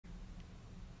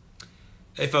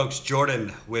Hey folks,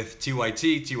 Jordan with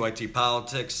TYT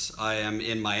Politics. I am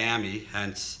in Miami,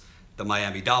 hence the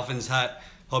Miami Dolphins hat.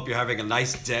 Hope you're having a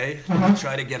nice day.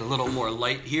 Try to get a little more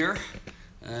light here.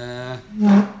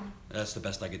 That's the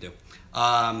best I could do.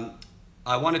 I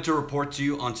wanted to report to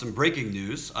you on some breaking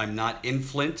news. I'm not in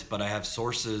Flint, but I have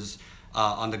sources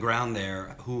on the ground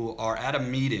there who are at a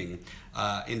meeting.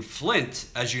 In Flint,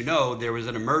 as you know, there was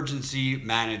an emergency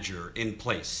manager in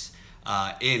place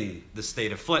in the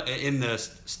state of Flint, in the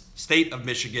state of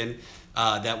Michigan,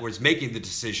 that was making the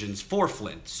decisions for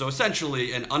Flint. So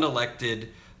essentially, an unelected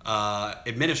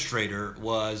administrator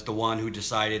was the one who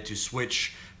decided to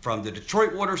switch from the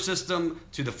Detroit water system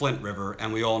to the Flint River,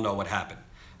 and we all know what happened.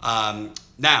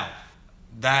 Now,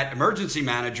 that emergency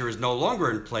manager is no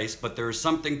longer in place, but there is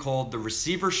something called the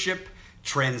Receivership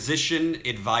Transition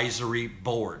Advisory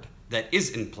Board that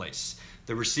is in place.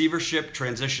 The Receivership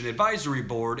Transition Advisory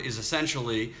Board is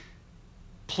essentially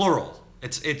plural.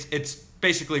 It's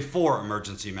basically for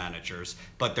emergency managers,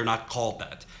 but they're not called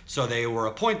that. So they were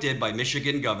appointed by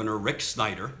Michigan Governor Rick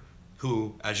Snyder,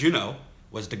 who, as you know,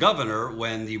 was the governor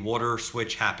when the water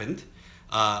switch happened,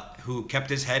 who kept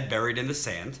his head buried in the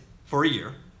sand for a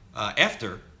year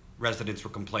after residents were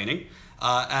complaining,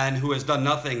 and who has done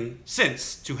nothing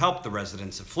since to help the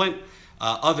residents of Flint,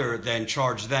 other than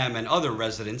charge them and other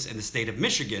residents in the state of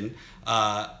Michigan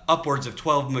upwards of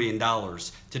 $12 million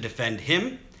to defend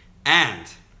him and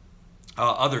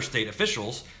other state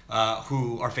officials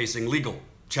who are facing legal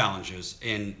challenges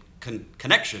in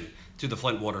connection to the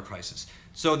Flint water crisis.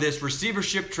 So this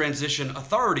Receivership Transition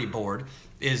Authority Board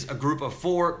is a group of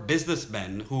 4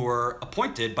 businessmen who were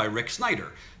appointed by Rick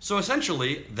Snyder. So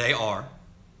essentially, they are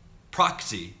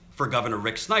proxy for Governor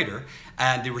Rick Snyder,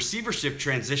 and the Receivership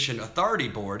Transition Authority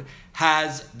Board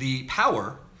has the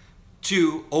power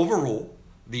to overrule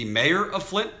the mayor of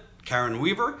Flint, Karen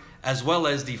Weaver, as well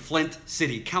as the Flint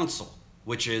City Council,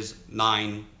 which is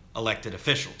 9 elected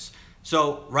officials.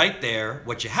 So right there,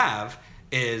 what you have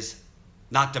is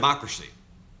not democracy.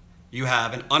 You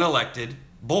have an unelected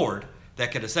board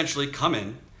that could essentially come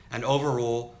in and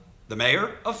overrule the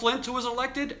mayor of Flint, who was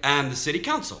elected, and the city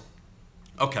council.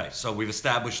 Okay, so we've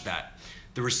established that.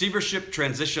 The Receivership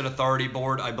Transition Authority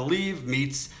Board, I believe,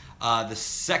 meets the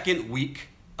second week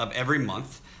of every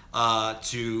month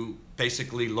to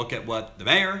basically look at what the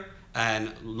mayor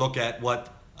and look at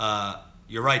what,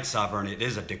 you're right, Sovereign, it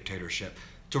is a dictatorship,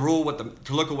 to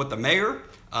look at what the mayor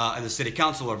and the city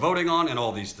council are voting on and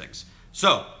all these things.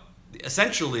 So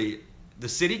essentially, the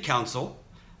city council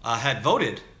had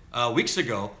voted weeks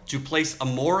ago to place a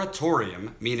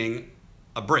moratorium, meaning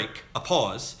a break, a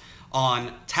pause,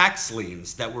 on tax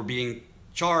liens that were being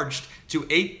charged to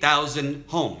 8,000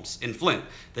 homes in Flint.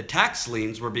 The tax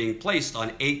liens were being placed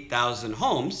on 8,000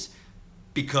 homes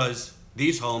because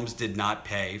these homes did not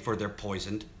pay for their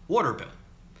poisoned water bill.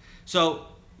 So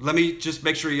let me just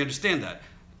make sure you understand that.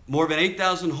 More than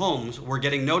 8,000 homes were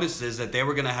getting notices that they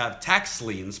were going to have tax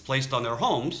liens placed on their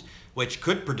homes, which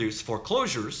could produce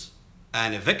foreclosures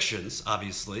and evictions,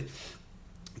 obviously,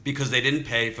 because they didn't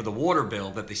pay for the water bill,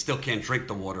 that they still can't drink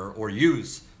the water or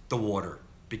use the water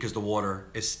because the water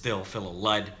is still full of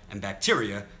lead and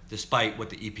bacteria, despite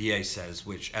what the EPA says,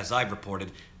 which, as I've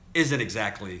reported, isn't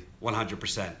exactly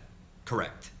 100%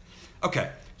 correct.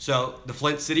 Okay, so the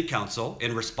Flint City Council,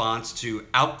 in response to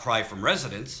outcry from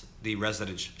residents, the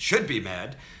residents should be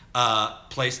mad,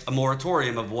 placed a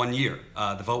moratorium of 1 year.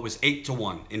 The vote was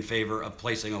 8-1 in favor of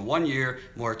placing a 1-year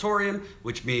moratorium,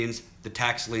 which means the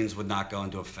tax liens would not go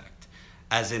into effect.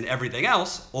 As in everything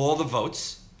else, all the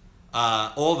votes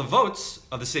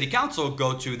of the city council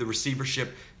go to the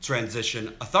Receivership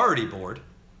Transition Authority Board,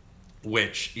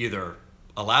 which either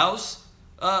allows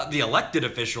the elected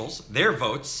officials their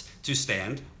votes to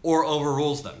stand or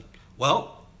overrules them.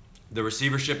 Well, the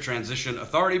Receivership Transition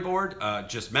Authority Board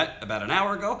just met about an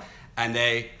hour ago, and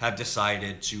they have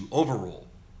decided to overrule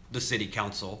the city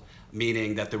council,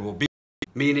 meaning that there will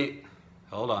be,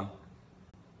 hold on.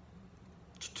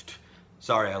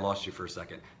 Sorry, I lost you for a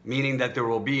second. Meaning that there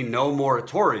will be no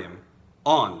moratorium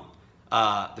on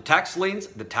the tax liens.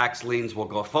 The tax liens will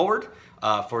go forward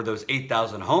for those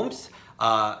 8,000 homes.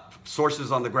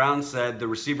 Sources on the ground said the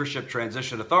Receivership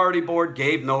Transition Authority Board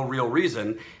gave no real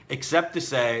reason except to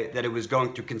say that it was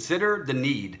going to consider the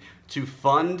need to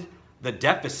fund the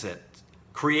deficit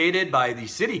created by the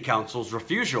City Council's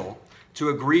refusal to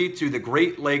agree to the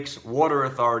Great Lakes Water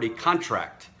Authority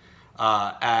contract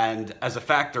and as a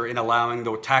factor in allowing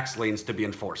the tax liens to be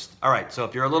enforced. All right, so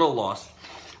if you're a little lost,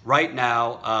 right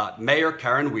now Mayor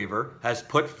Karen Weaver has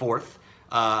put forth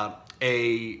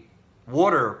a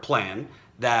water plan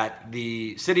that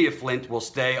the city of Flint will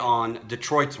stay on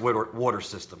Detroit's water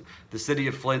system. The city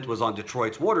of Flint was on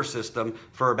Detroit's water system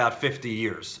for about 50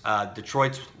 years.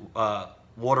 Detroit's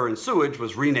water and sewage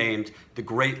was renamed the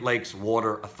Great Lakes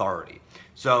Water Authority.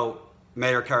 So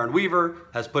Mayor Karen Weaver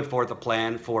has put forth a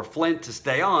plan for Flint to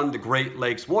stay on the Great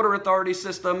Lakes Water Authority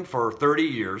system for 30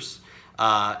 years.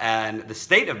 And the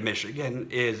state of Michigan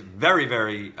is very,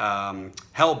 very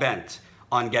hell-bent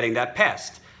on getting that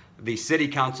passed. The City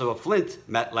Council of Flint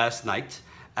met last night,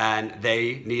 and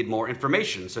they need more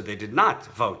information. So they did not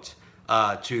vote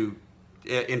to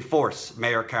enforce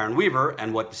Mayor Karen Weaver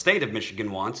and what the state of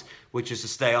Michigan wants, which is to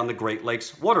stay on the Great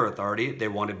Lakes Water Authority. They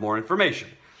wanted more information.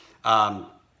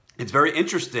 It's very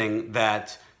interesting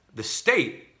that the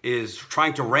state is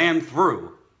trying to ram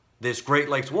through this Great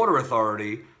Lakes Water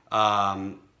Authority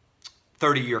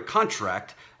 30-year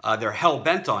contract. They're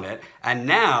hell-bent on it. And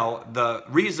now the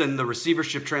reason the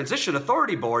Receivership Transition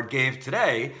Authority Board gave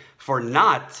today for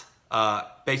not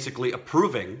basically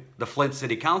approving the Flint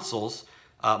City Council's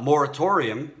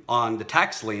moratorium on the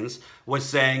tax liens was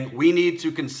saying we need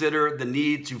to consider the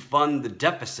need to fund the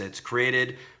deficits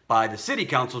created by the City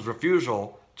Council's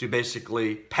refusal to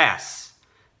basically pass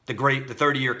the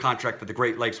 30-year contract for the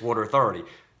Great Lakes Water Authority.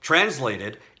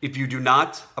 Translated, if you do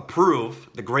not approve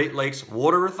the Great Lakes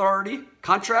Water Authority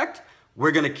contract,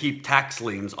 we're going to keep tax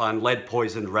liens on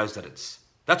lead-poisoned residents.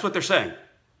 That's what they're saying.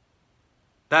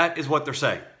 That is what they're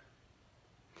saying.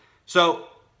 So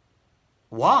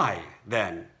why,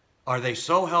 then, are they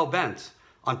so hell-bent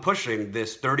on pushing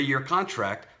this 30-year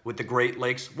contract with the Great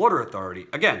Lakes Water Authority?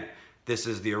 Again, this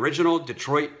is the original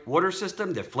Detroit water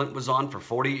system that Flint was on for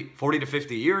 40 to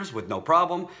 50 years with no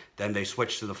problem. Then they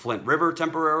switched to the Flint River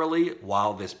temporarily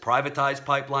while this privatized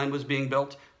pipeline was being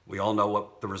built. We all know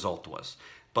what the result was.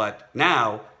 But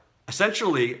now,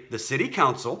 essentially, the city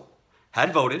council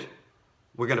had voted,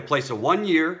 we're going to place a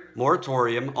 1-year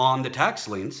moratorium on the tax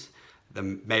liens. The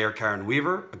Mayor Karen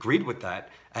Weaver agreed with that.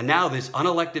 And now this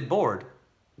unelected board,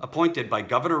 appointed by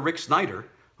Governor Rick Snyder,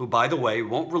 who, by the way,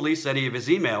 won't release any of his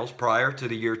emails prior to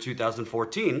the year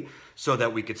 2014 so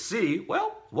that we could see,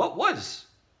 well, what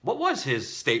was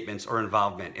his statements or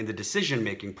involvement in the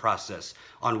decision-making process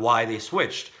on why they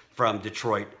switched from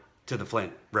Detroit to the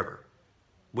Flint River.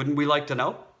 Wouldn't we like to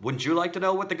know? Wouldn't you like to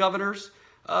know what the governor's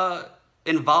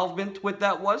involvement with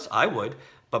that was? I would,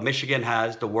 but Michigan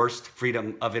has the worst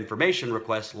freedom of information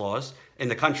request laws in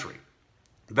the country.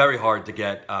 Very hard to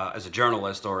get, as a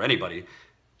journalist or anybody,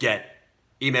 get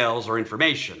emails or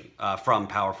information from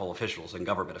powerful officials and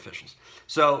government officials.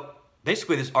 So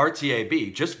basically this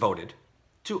RTAB just voted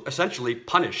to essentially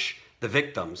punish the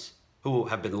victims who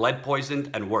have been lead poisoned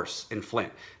and worse in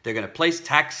Flint. They're going to place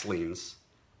tax liens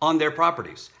on their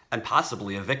properties and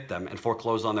possibly evict them and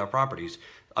foreclose on their properties.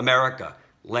 America,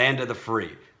 land of the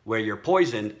free, where you're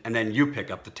poisoned and then you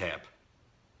pick up the tab.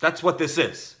 That's what this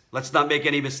is. Let's not make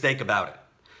any mistake about it.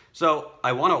 So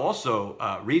I want to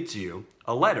also read to you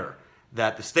a letter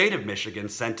that the state of Michigan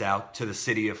sent out to the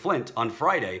city of Flint on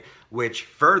Friday, which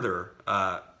further,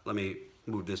 let me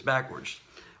move this backwards,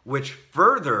 which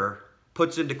further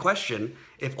puts into question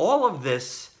if all of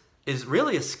this is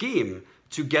really a scheme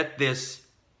to get this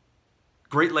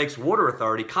Great Lakes Water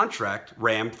Authority contract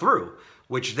rammed through,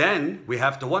 which then we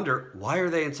have to wonder, why are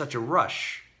they in such a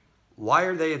rush? Why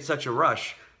are they in such a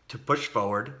rush to push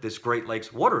forward this Great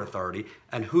Lakes Water Authority,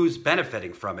 and who's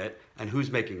benefiting from it and who's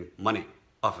making money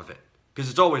off of it? Because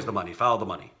it's always the money, follow the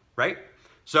money, right?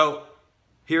 So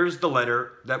here's the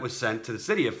letter that was sent to the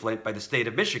city of Flint by the state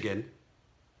of Michigan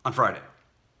on Friday.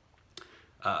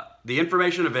 The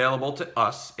information available to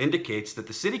us indicates that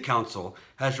the city council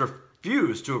has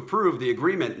refused to approve the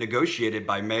agreement negotiated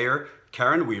by Mayor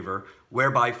Karen Weaver,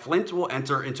 whereby Flint will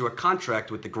enter into a contract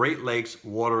with the Great Lakes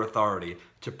Water Authority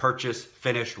to purchase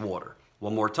finished water.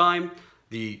 One more time.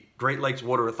 The Great Lakes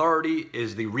Water Authority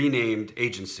is the renamed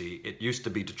agency. It used to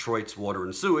be Detroit's Water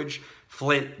and Sewage.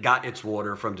 Flint got its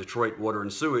water from Detroit Water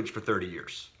and Sewage for 30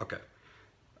 years. Okay.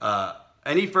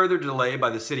 Any further delay by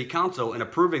the City Council in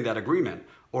approving that agreement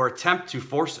or attempt to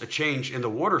force a change in the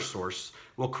water source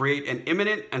will create an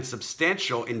imminent and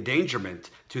substantial endangerment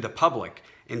to the public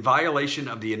in violation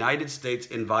of the United States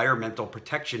Environmental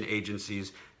Protection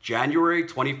Agency's January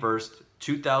 21st,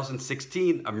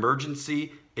 2016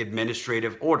 Emergency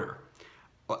Administrative Order,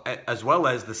 as well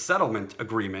as the settlement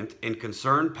agreement in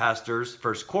Concerned Pastors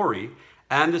First Quarry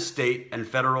and the state and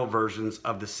federal versions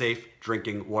of the Safe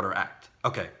Drinking Water Act.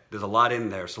 Okay, there's a lot in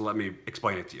there, so let me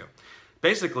explain it to you.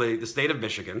 Basically, the state of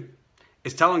Michigan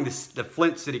is telling the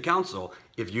Flint City Council,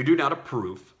 if you do not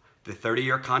approve the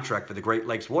 30-year contract for the Great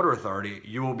Lakes Water Authority,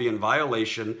 you will be in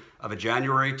violation of a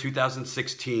January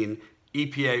 2016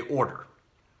 EPA order.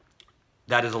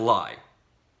 That is a lie.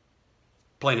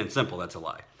 Plain and simple, that's a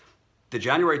lie. The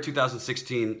January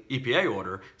 2016 EPA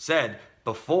order said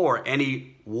before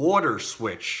any water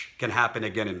switch can happen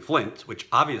again in Flint, which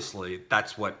obviously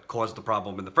that's what caused the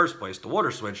problem in the first place, the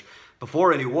water switch,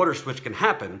 before any water switch can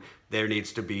happen, there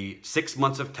needs to be 6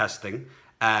 months of testing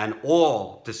and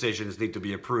all decisions need to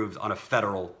be approved on a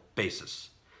federal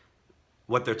basis.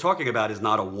 What they're talking about is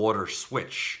not a water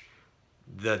switch.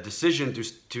 The decision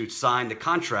to sign the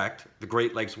contract, the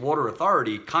Great Lakes Water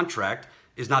Authority contract,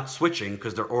 is not switching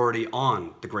because they're already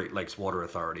on the Great Lakes Water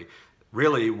Authority.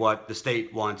 Really what the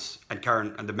state wants and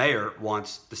Karen and the mayor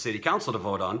wants the city council to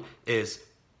vote on is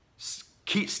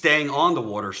keep staying on the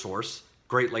water source,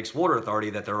 Great Lakes Water Authority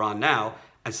that they're on now,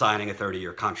 and signing a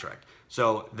 30-year contract.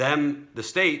 So the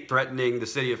state threatening the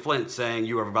city of Flint saying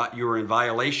you are in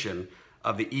violation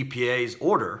of the EPA's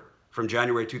order from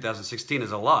January 2016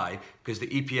 is a lie, because the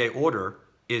EPA order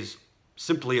is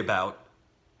simply about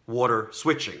water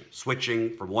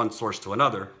switching from one source to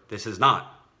another. This is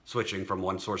not switching from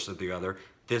one source to the other.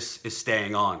 This is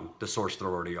staying on the source they're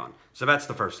already on. So that's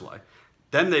the first lie.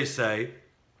 Then they say,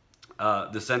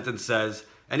 the sentence says,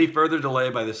 any further delay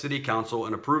by the city council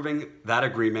in approving that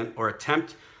agreement or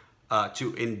attempt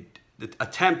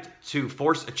to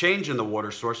force a change in the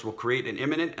water source will create an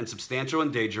imminent and substantial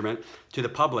endangerment to the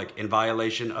public in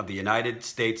violation of the United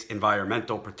States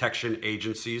Environmental Protection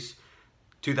Agency's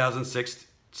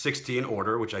 2016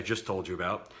 order, which I just told you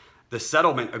about, the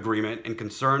settlement agreement in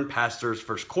Concerned Pastors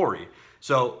vs. Corey.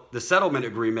 So the settlement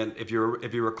agreement, if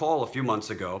you recall a few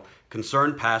months ago,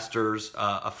 Concerned Pastors,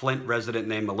 a Flint resident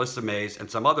named Melissa Mays,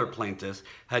 and some other plaintiffs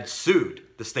had sued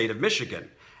the state of Michigan,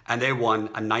 and they won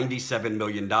a $97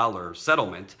 million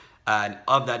settlement. And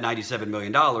of that $97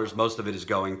 million, most of it is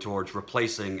going towards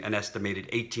replacing an estimated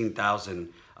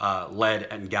 18,000 lead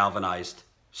and galvanized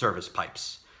service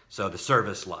pipes. So the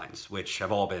service lines, which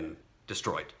have all been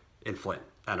destroyed in Flint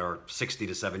and are 60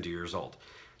 to 70 years old.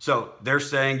 So they're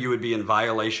saying you would be in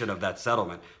violation of that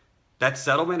settlement. That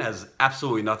settlement has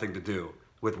absolutely nothing to do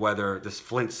with whether this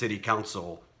Flint City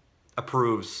Council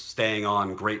approves staying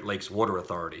on Great Lakes Water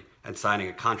Authority and signing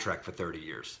a contract for 30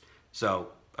 years. So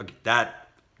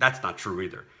that's not true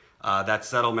either. That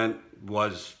settlement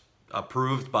was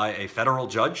approved by a federal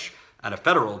judge, and a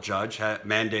federal judge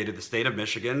mandated the state of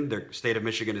Michigan. The state of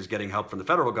Michigan is getting help from the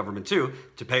federal government too,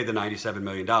 to pay the $97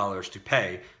 million to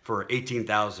pay for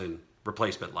 18,000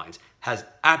 replacement lines. Has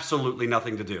absolutely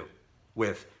nothing to do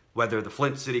with whether the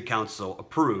Flint City Council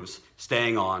approves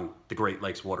staying on the Great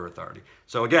Lakes Water Authority.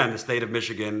 So again, the state of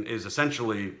Michigan is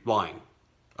essentially lying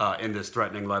in this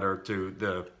threatening letter to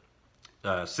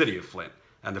the city of Flint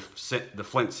and the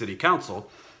Flint City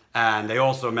Council. And they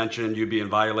also mentioned you'd be in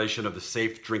violation of the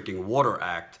Safe Drinking Water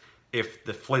Act if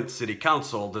the Flint City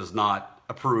Council does not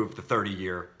approve the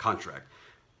 30-year contract.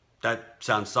 That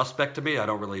sounds suspect to me. I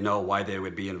don't really know why they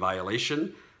would be in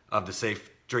violation of the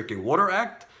Safe Drinking Water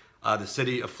Act. The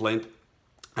city of Flint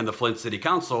and the Flint City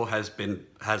Council has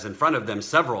in front of them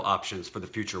several options for the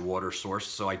future water source,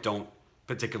 so I don't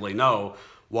particularly know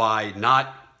why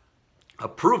not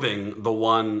approving the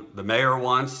one the mayor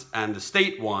wants and the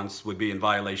state wants would be in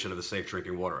violation of the Safe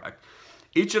Drinking Water Act.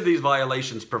 Each of these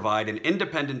violations provide an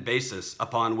independent basis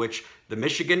upon which the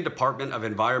Michigan Department of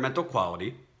Environmental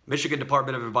Quality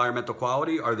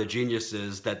are the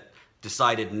geniuses that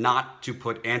decided not to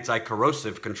put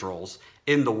anti-corrosive controls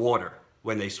in the water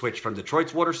when they switched from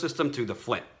Detroit's water system to the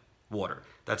Flint water.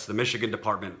 That's the Michigan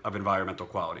Department of Environmental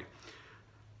Quality.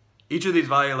 Each of these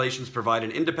violations provide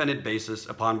an independent basis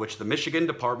upon which the Michigan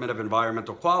Department of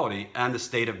Environmental Quality and the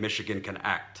state of Michigan can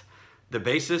act. The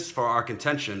basis for our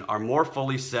contention are more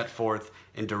fully set forth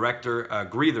in Director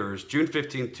Greether's June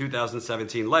 15,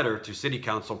 2017 letter to City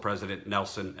Council President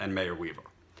Nelson and Mayor Weaver.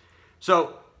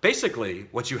 So basically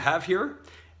what you have here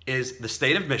is the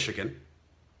state of Michigan,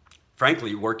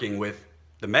 frankly, working with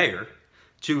the mayor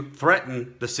to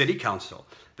threaten the city council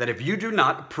that if you do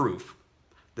not approve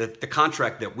the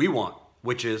contract that we want,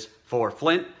 which is for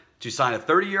Flint to sign a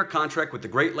 30-year contract with the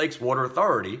Great Lakes Water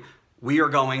Authority, we are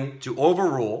going to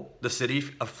overrule the city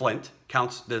of Flint,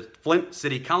 the Flint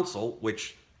City Council,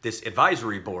 which this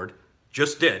advisory board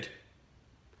just did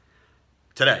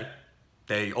today.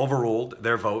 They overruled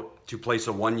their vote to place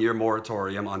a 1-year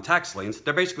moratorium on tax liens.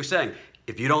 They're basically saying,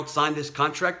 if you don't sign this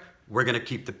contract, we're going to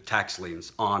keep the tax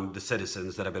liens on the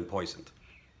citizens that have been poisoned.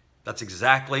 That's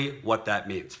exactly what that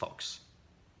means, folks.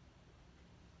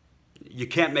 You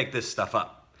can't make this stuff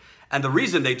up. And the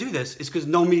reason they do this is because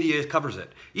no media covers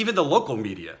it. Even the local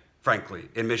media, frankly,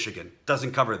 in Michigan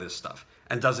doesn't cover this stuff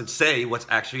and doesn't say what's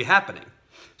actually happening.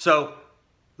 So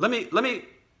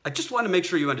I just want to make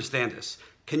sure you understand this.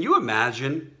 Can you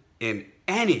imagine in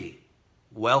any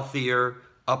wealthier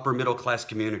upper middle class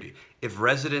community, if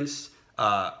residents,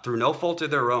 through no fault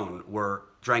of their own, were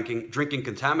drinking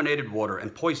contaminated water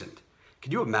and poisoned,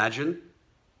 can you imagine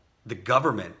the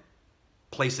government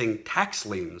placing tax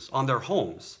liens on their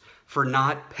homes for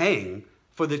not paying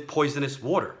for the poisonous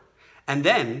water? And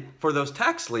then for those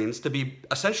tax liens to be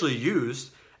essentially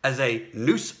used as a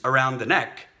noose around the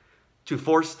neck to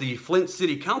force the Flint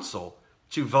City Council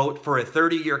to vote for a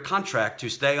 30-year contract to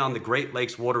stay on the Great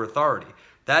Lakes Water Authority.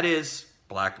 That is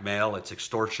blackmail, it's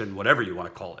extortion, whatever you want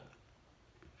to call it.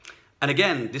 And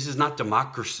again, this is not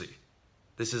democracy.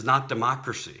 This is not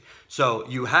democracy. So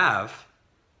you have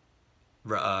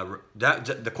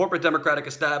the corporate democratic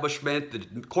establishment,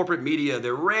 the corporate media,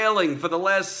 they're railing for the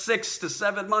last 6 to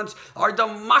 7 months. Our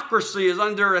democracy is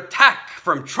under attack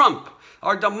from Trump.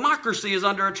 Our democracy is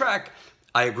under attack.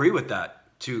 I agree with that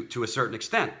to a certain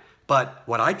extent. But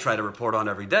what I try to report on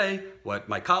every day, what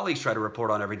my colleagues try to report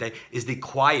on every day, is the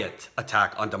quiet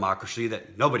attack on democracy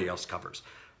that nobody else covers.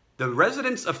 The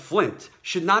residents of Flint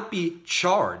should not be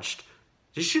charged.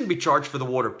 They shouldn't be charged for the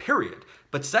water, period.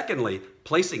 But secondly,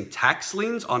 placing tax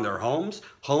liens on their homes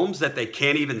that they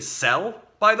can't even sell,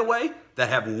 by the way, that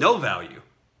have no value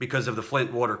because of the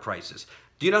Flint water crisis.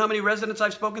 Do you know how many residents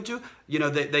I've spoken to? You know,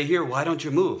 they hear, why don't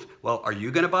you move? Well, are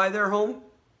you going to buy their home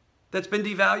that's been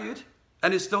devalued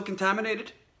and is still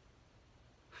contaminated?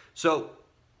 So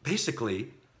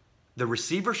basically, the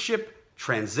Receivership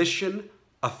Transition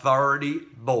Authority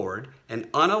Board, an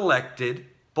unelected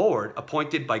board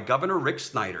appointed by Governor Rick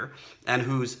Snyder, and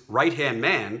whose right-hand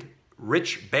man,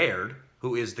 Rich Baird,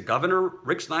 who is the Governor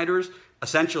Rick Snyder's,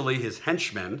 essentially his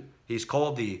henchman. He's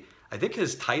called I think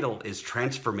his title is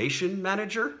Transformation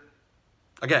Manager.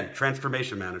 Again,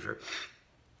 Transformation Manager.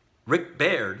 Rich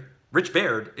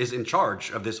Baird is in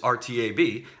charge of this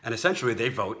RTAB, and essentially they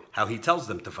vote how he tells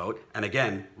them to vote. And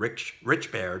again,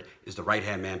 Rich Baird is the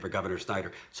right-hand man for Governor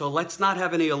Snyder. So let's not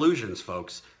have any illusions,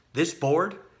 folks. This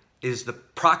board is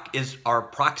our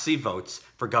proxy votes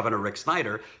for Governor Rick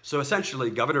Snyder. So essentially,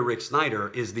 Governor Rick Snyder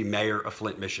is the mayor of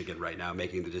Flint, Michigan right now,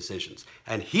 making the decisions.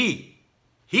 And he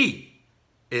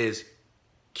is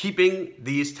keeping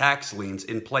these tax liens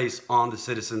in place on the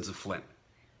citizens of Flint.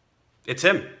 It's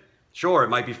him. Sure, it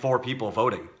might be 4 people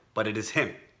voting, but it is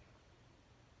him.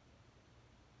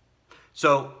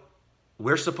 So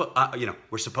we're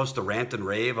supposed to rant and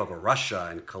rave over Russia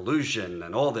and collusion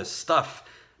and all this stuff.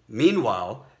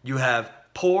 Meanwhile, you have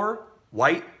poor,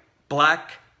 white,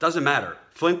 black, doesn't matter.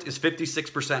 Flint is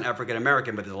 56% African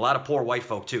American, but there's a lot of poor white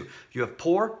folk too. You have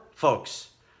poor folks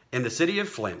in the city of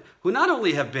Flint who not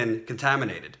only have been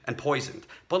contaminated and poisoned,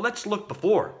 but let's look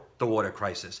before the water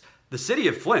crisis. The city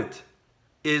of Flint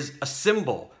is a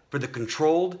symbol for the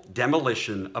controlled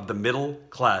demolition of the middle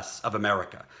class of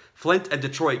America. Flint and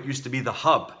Detroit used to be the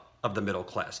hub of the middle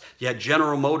class. Yet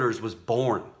General Motors was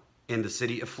born in the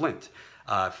city of Flint.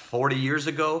 40 years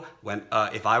ago, when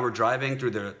if I were driving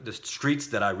through the streets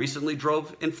that I recently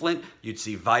drove in Flint, you'd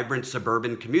see vibrant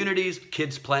suburban communities,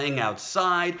 kids playing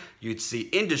outside, you'd see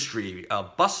industry,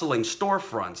 bustling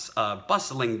storefronts,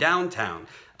 bustling downtown,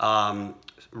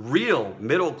 real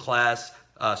middle-class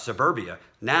suburbia.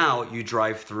 Now you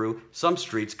drive through, some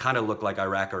streets kind of look like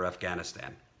Iraq or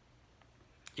Afghanistan.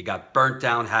 You got burnt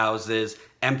down houses,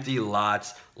 empty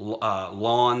lots,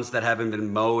 lawns that haven't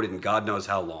been mowed in God knows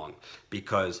how long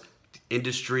because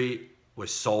industry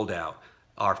was sold out.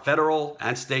 Our federal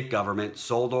and state government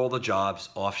sold all the jobs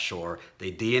offshore.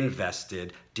 They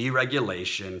de-invested,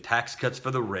 deregulation, tax cuts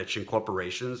for the rich and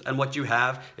corporations. And what you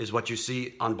have is what you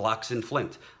see on blocks in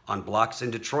Flint, on blocks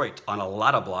in Detroit, on a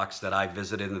lot of blocks that I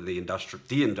visited in the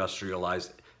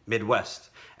deindustrialized Midwest.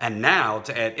 And now,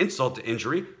 to add insult to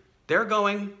injury, they're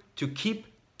going to keep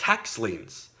tax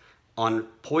liens on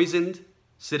poisoned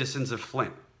citizens of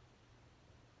Flint.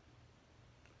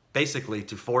 Basically,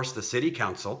 to force the city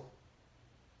council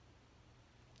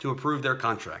to approve their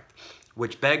contract,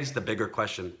 which begs the bigger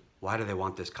question, why do they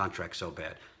want this contract so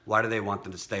bad? Why do they want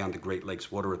them to stay on the Great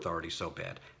Lakes Water Authority so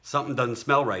bad? Something doesn't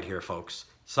smell right here, folks.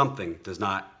 Something does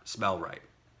not smell right.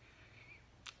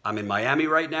 I'm in Miami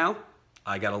right now.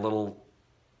 I got a little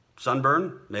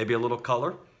sunburn, maybe a little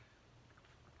color.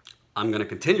 I'm going to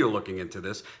continue looking into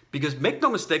this because make no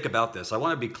mistake about this. I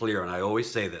want to be clear, and I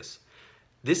always say this.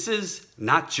 This is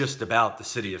not just about the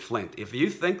city of Flint. If you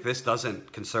think this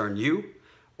doesn't concern you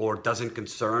or doesn't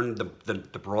concern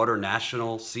the broader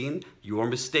national scene, you are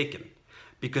mistaken.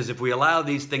 Because if we allow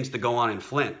these things to go on in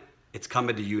Flint, it's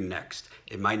coming to you next.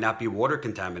 It might not be water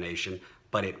contamination,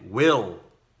 but it will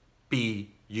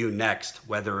be you next,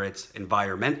 whether it's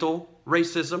environmental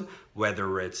racism,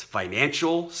 whether it's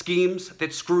financial schemes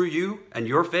that screw you and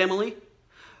your family,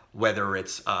 whether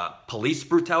it's police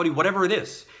brutality, whatever it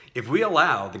is, if we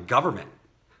allow the government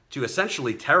to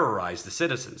essentially terrorize the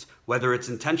citizens, whether it's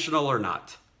intentional or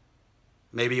not,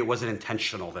 maybe it wasn't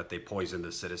intentional that they poisoned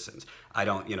the citizens.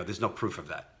 There's no proof of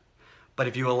that. But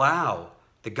if you allow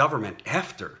the government,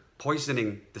 after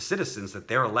poisoning the citizens that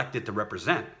they're elected to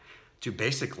represent, to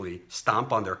basically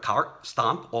stomp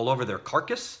all over their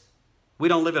carcass, we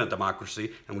don't live in a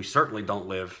democracy, and we certainly don't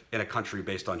live in a country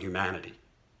based on humanity.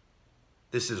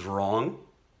 This is wrong,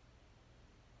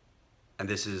 and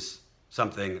this is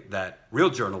something that real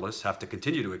journalists have to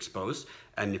continue to expose,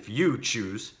 and if you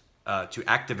choose to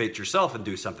activate yourself and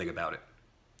do something about it.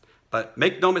 But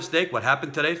make no mistake, what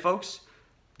happened today, folks,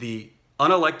 the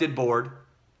unelected board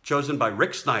chosen by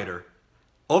Rick Snyder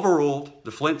overruled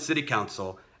the Flint City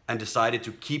Council and decided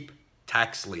to keep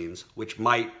tax liens, which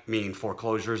might mean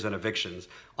foreclosures and evictions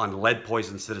on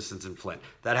lead-poisoned citizens in Flint.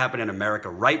 That happened in America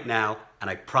right now, and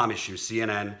I promise you,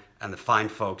 CNN and the fine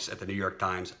folks at the New York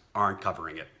Times aren't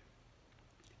covering it.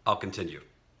 I'll continue.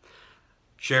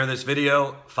 Share this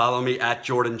video. Follow me at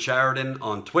Jordan Chariton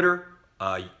on Twitter.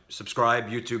 Subscribe,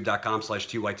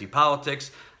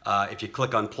 youtube.com/tytpolitics. If you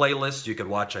click on playlists, you can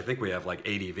watch, I think we have like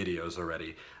 80 videos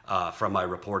already from my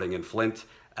reporting in Flint,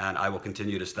 and I will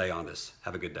continue to stay on this.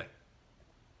 Have a good day.